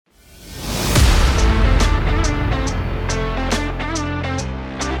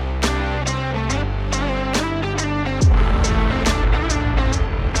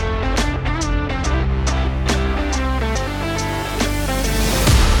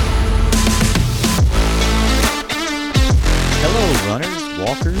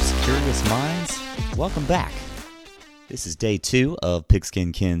walkers, curious minds, welcome back. This is day 2 of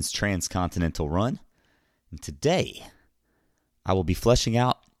Pigskin Ken's transcontinental run, and today I will be fleshing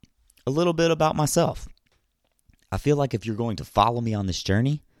out a little bit about myself. I feel like if you're going to follow me on this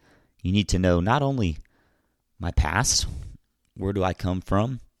journey, you need to know not only my past, where do I come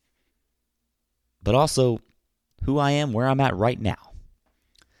from, but also who I am, where I'm at right now.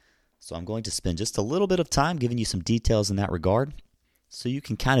 So I'm going to spend just a little bit of time giving you some details in that regard so you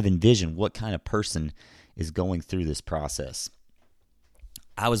can kind of envision what kind of person is going through this process.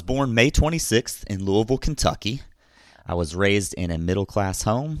 I was born May 26th in Louisville, Kentucky. I was raised in a middle-class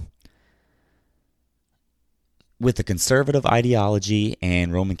home with a conservative ideology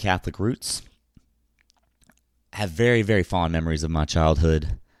and Roman Catholic roots. I have very, very fond memories of my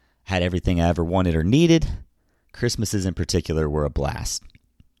childhood. Had everything I ever wanted or needed. Christmases in particular were a blast.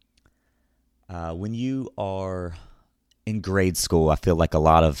 When you are in grade school, I feel like a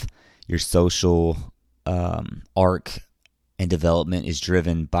lot of your social arc and development is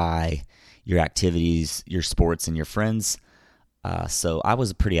driven by your activities, your sports, and your friends. So I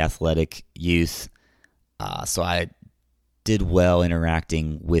was a pretty athletic youth. So I did well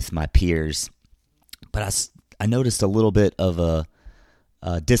interacting with my peers. But I noticed a little bit of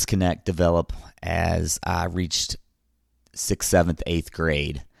a disconnect develop as I reached 6th, 7th, 8th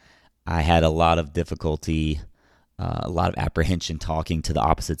grade. I had a lot of difficulty, a lot of apprehension talking to the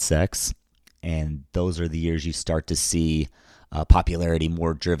opposite sex, and those are the years you start to see popularity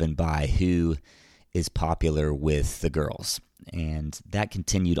more driven by who is popular with the girls. And that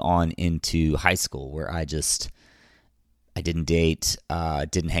continued on into high school, where I didn't date,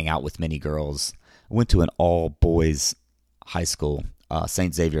 didn't hang out with many girls. I went to an all-boys high school,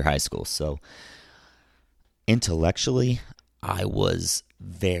 St. Xavier High School. So intellectually, I was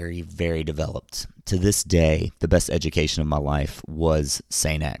very, very developed. To this day, the best education of my life was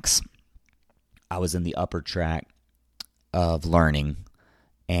St. X. I was in the upper track of learning,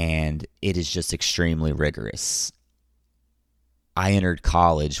 and it is just extremely rigorous. I entered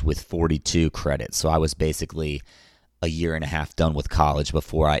college with 42 credits, so I was basically a year and a half done with college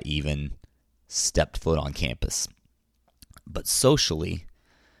before I even stepped foot on campus. But socially,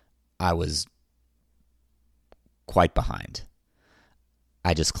 I was quite behind.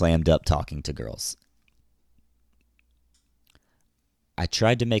 I just clammed up talking to girls. I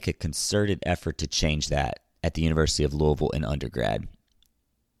tried to make a concerted effort to change that at the University of Louisville in undergrad.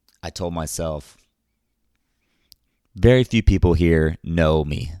 I told myself, very few people here know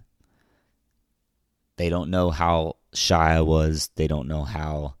me. They don't know how shy I was. They don't know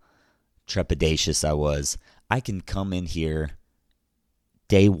how trepidatious I was. I can come in here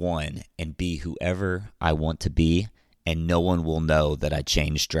day one and be whoever I want to be, and no one will know that I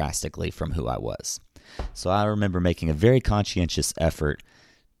changed drastically from who I was. So I remember making a very conscientious effort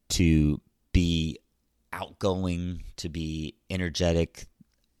to be outgoing, to be energetic,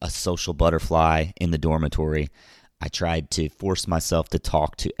 a social butterfly in the dormitory. I tried to force myself to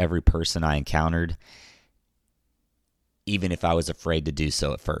talk to every person I encountered, even if I was afraid to do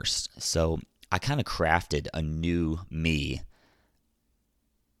so at first. So I kind of crafted a new me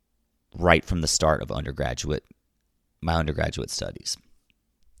right from the start of my undergraduate studies.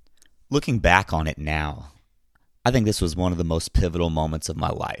 Looking back on it now, I think this was one of the most pivotal moments of my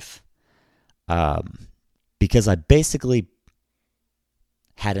life, because I basically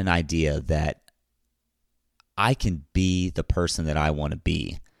had an idea that I can be the person that I want to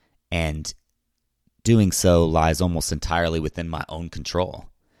be, and doing so lies almost entirely within my own control.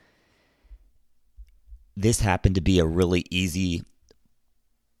 This happened to be a really easy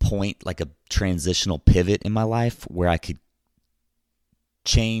point, like a transitional pivot in my life, where I could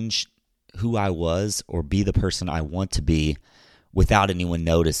change who I was or be the person I want to be without anyone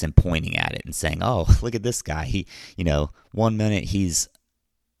notice and pointing at it and saying, oh, look at this guy. He, 1 minute he's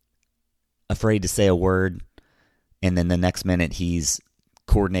afraid to say a word, and then the next minute he's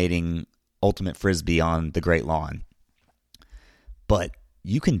coordinating ultimate frisbee on the Great Lawn. But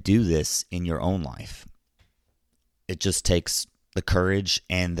you can do this in your own life. It just takes the courage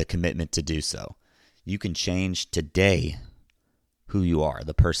and the commitment to do so. You can change today who you are,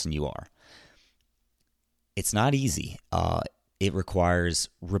 the person you are. It's not easy. It requires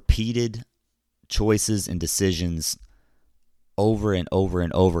repeated choices and decisions over and over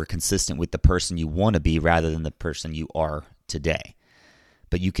and over, consistent with the person you want to be rather than the person you are today.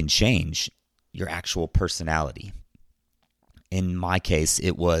 But you can change your actual personality. In my case,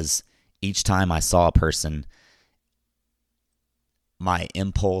 it was each time I saw a person, my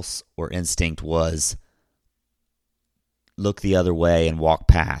impulse or instinct was look the other way and walk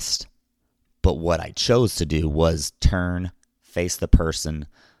past. But what I chose to do was turn, face the person,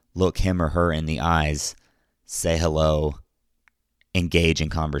 look him or her in the eyes, say hello, engage in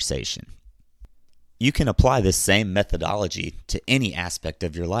conversation. You can apply this same methodology to any aspect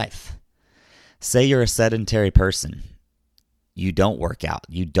of your life. Say you're a sedentary person. You don't work out.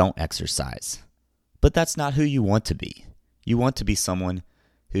 You don't exercise. But that's not who you want to be. You want to be someone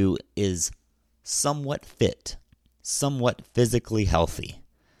who is somewhat fit, somewhat physically healthy.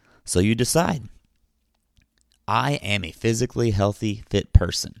 So you decide, I am a physically healthy, fit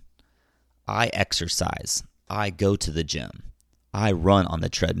person. I exercise. I go to the gym. I run on the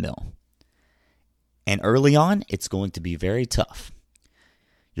treadmill. And early on, it's going to be very tough.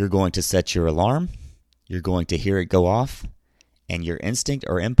 You're going to set your alarm. You're going to hear it go off. And your instinct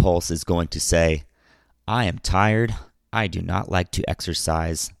or impulse is going to say, I am tired. I do not like to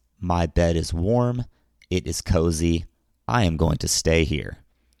exercise. My bed is warm. It is cozy. I am going to stay here.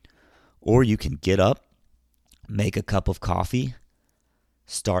 Or you can get up, make a cup of coffee,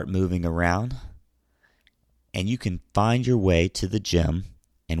 start moving around, and you can find your way to the gym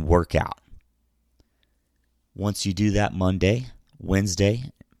and work out. Once you do that Monday, Wednesday,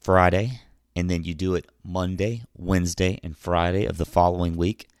 Friday, and then you do it Monday, Wednesday, and Friday of the following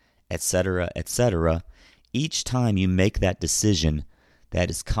week, etc., etc., each time you make that decision that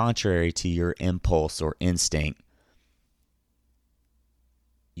is contrary to your impulse or instinct,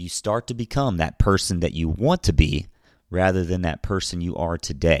 you start to become that person that you want to be rather than that person you are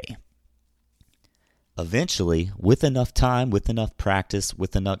today. Eventually, with enough time, with enough practice,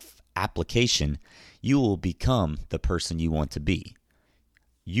 with enough application, you will become the person you want to be.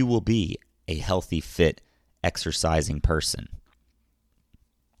 You will be a healthy, fit, exercising person.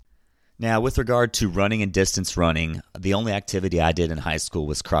 Now, with regard to running and distance running, the only activity I did in high school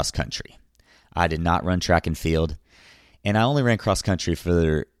was cross country. I did not run track and field, and I only ran cross country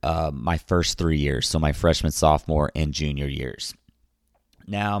for my first 3 years, so my freshman, sophomore, and junior years.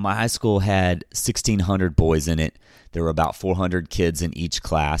 Now, my high school had 1,600 boys in it. There were about 400 kids in each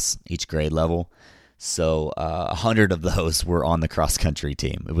class, each grade level. So 100 of those were on the cross-country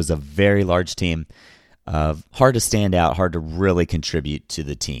team. It was a very large team, hard to stand out, hard to really contribute to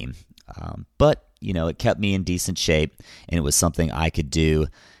the team. But, it kept me in decent shape, and it was something I could do,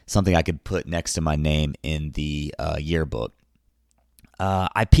 something I could put next to my name in the yearbook.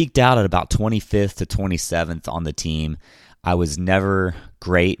 I peaked out at about 25th to 27th on the team. I was never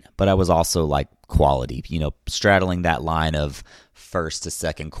great, but I was also like quality, straddling that line of first to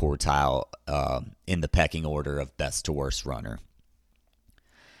second quartile in the pecking order of best to worst runner.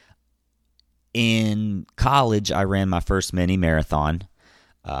 In college, I ran my first mini marathon.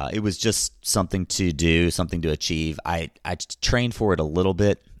 It was just something to do, something to achieve. I trained for it a little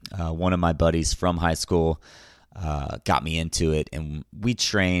bit. One of my buddies from high school got me into it, and we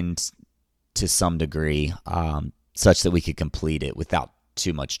trained to some degree, such that we could complete it without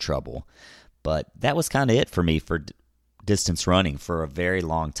too much trouble. But that was kind of it for me for distance running for a very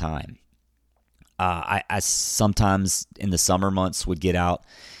long time. I sometimes in the summer months would get out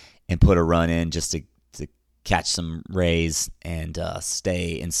and put a run in just to catch some rays and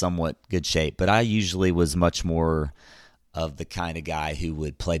stay in somewhat good shape. But I usually was much more of the kind of guy who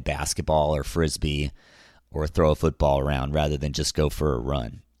would play basketball or frisbee or throw a football around rather than just go for a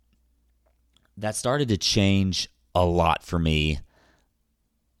run. That started to change a lot for me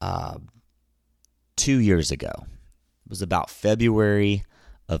 2 years ago. It was about February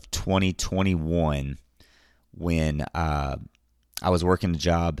of 2021 when I was working a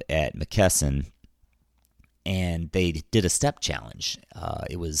job at McKesson, and they did a step challenge.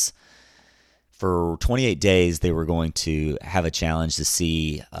 It was for 28 days, they were going to have a challenge to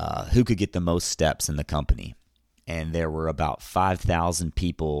see who could get the most steps in the company. And there were about 5,000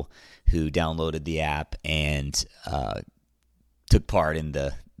 people who downloaded the app and took part in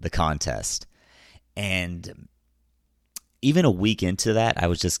the contest. And even a week into that, I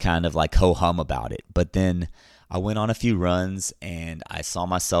was just kind of like ho-hum about it. But then I went on a few runs, and I saw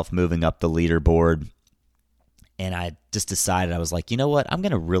myself moving up the leaderboard. And I just decided, I was like, you know what? I'm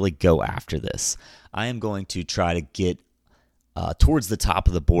going to really go after this. I am going to try to get towards the top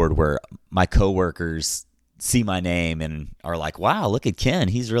of the board where my coworkers see my name and are like, wow, look at Ken.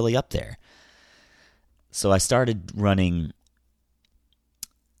 He's really up there. So I started running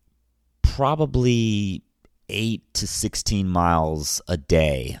probably 8 to 16 miles a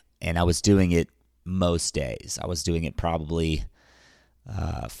day, and I was doing it most days. I was doing it probably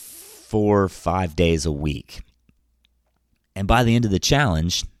 4 or 5 days a week. And by the end of the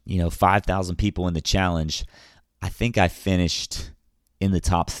challenge, 5,000 people in the challenge, I think I finished in the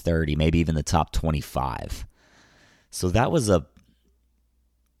top 30, maybe even the top 25. So that was a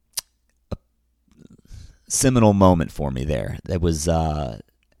seminal moment for me there. That was, I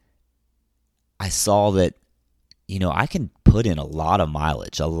saw that, I can put in a lot of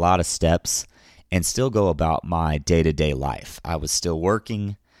mileage, a lot of steps, and still go about my day-to-day life. I was still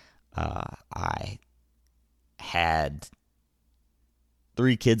working. I had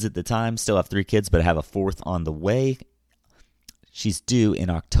 3 kids at the time, still have 3 kids, but I have a 4th on the way. She's due in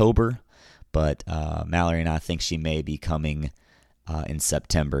October, but Mallory and I think she may be coming in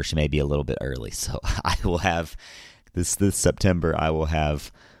September. She may be a little bit early. So I will have, this September, I will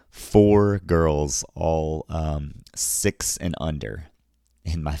have 4 girls, all 6 and under,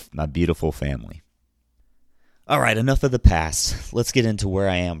 in my beautiful family. All right, enough of the past. Let's get into where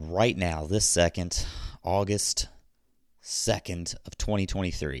I am right now, this second, August 2nd of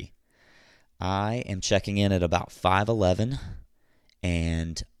 2023. I am checking in at about 5'11"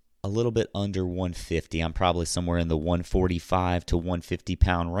 and a little bit under 150. I'm probably somewhere in the 145 to 150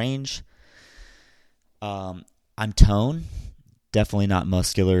 pound range. I'm toned, definitely not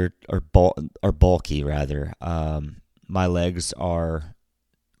muscular or bulky rather. My legs are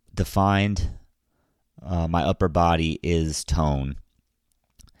defined. My upper body is toned.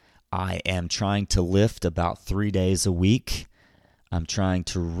 I am trying to lift about 3 days a week. I'm trying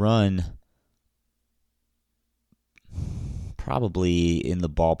to run probably in the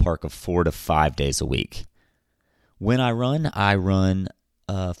ballpark of 4 to 5 days a week. When I run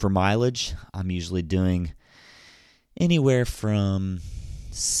for mileage. I'm usually doing anywhere from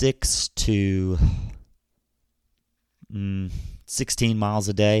 6 to 16 miles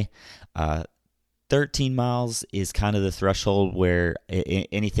a day. 13 miles is kind of the threshold where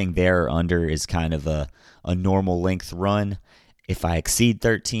anything there or under is kind of a normal length run. If I exceed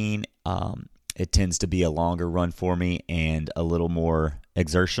 13, it tends to be a longer run for me and a little more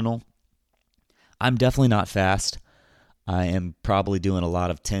exertional. I'm definitely not fast. I am probably doing a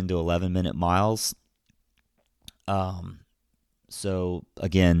lot of 10 to 11 minute miles. So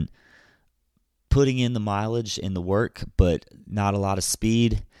again, putting in the mileage in the work, but not a lot of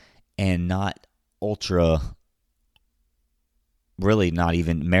speed and not really not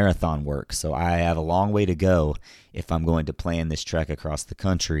even marathon work. So I have a long way to go if I'm going to plan this trek across the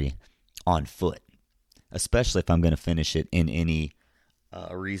country on foot, especially if I'm going to finish it in any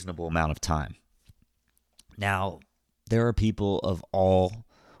reasonable amount of time. Now, there are people of all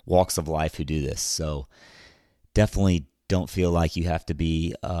walks of life who do this, so definitely don't feel like you have to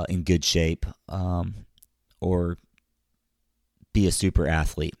be in good shape or be a super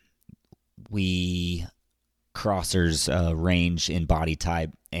athlete. We crossers range in body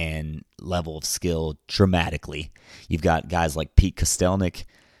type and level of skill dramatically. You've got guys like Pete Kostelnik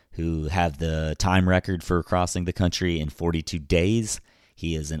who have the time record for crossing the country in 42 days.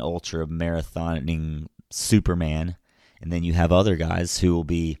 He is an ultra marathoning superman. And then you have other guys who will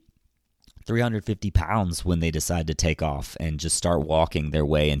be 350 pounds when they decide to take off and just start walking their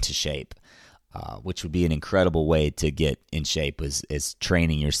way into shape, which would be an incredible way to get in shape is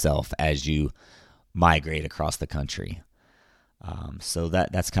training yourself as you migrate across the country. So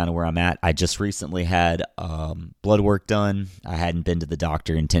that's kind of where I'm at. I just recently had blood work done. I hadn't been to the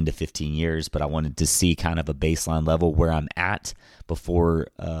doctor in 10 to 15 years, but I wanted to see kind of a baseline level where I'm at before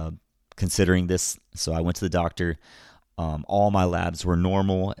considering this. So I went to the doctor. All my labs were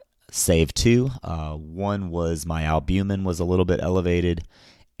normal, save 2. One was my albumin was a little bit elevated,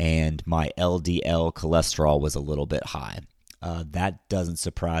 and my LDL cholesterol was a little bit high. That doesn't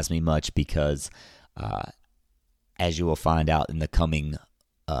surprise me much because as you will find out in the coming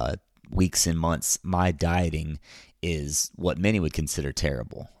weeks and months, my dieting is what many would consider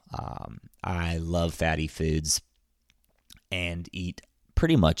terrible. I love fatty foods and eat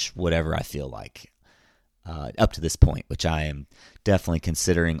pretty much whatever I feel like up to this point, which I am definitely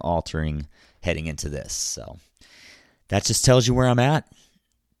considering altering heading into this. So that just tells you where I'm at.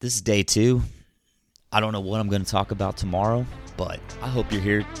 This is day 2. I don't know what I'm going to talk about tomorrow, but I hope you're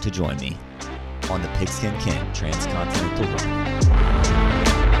here to join me on the Pigskin King Transcontinental Run.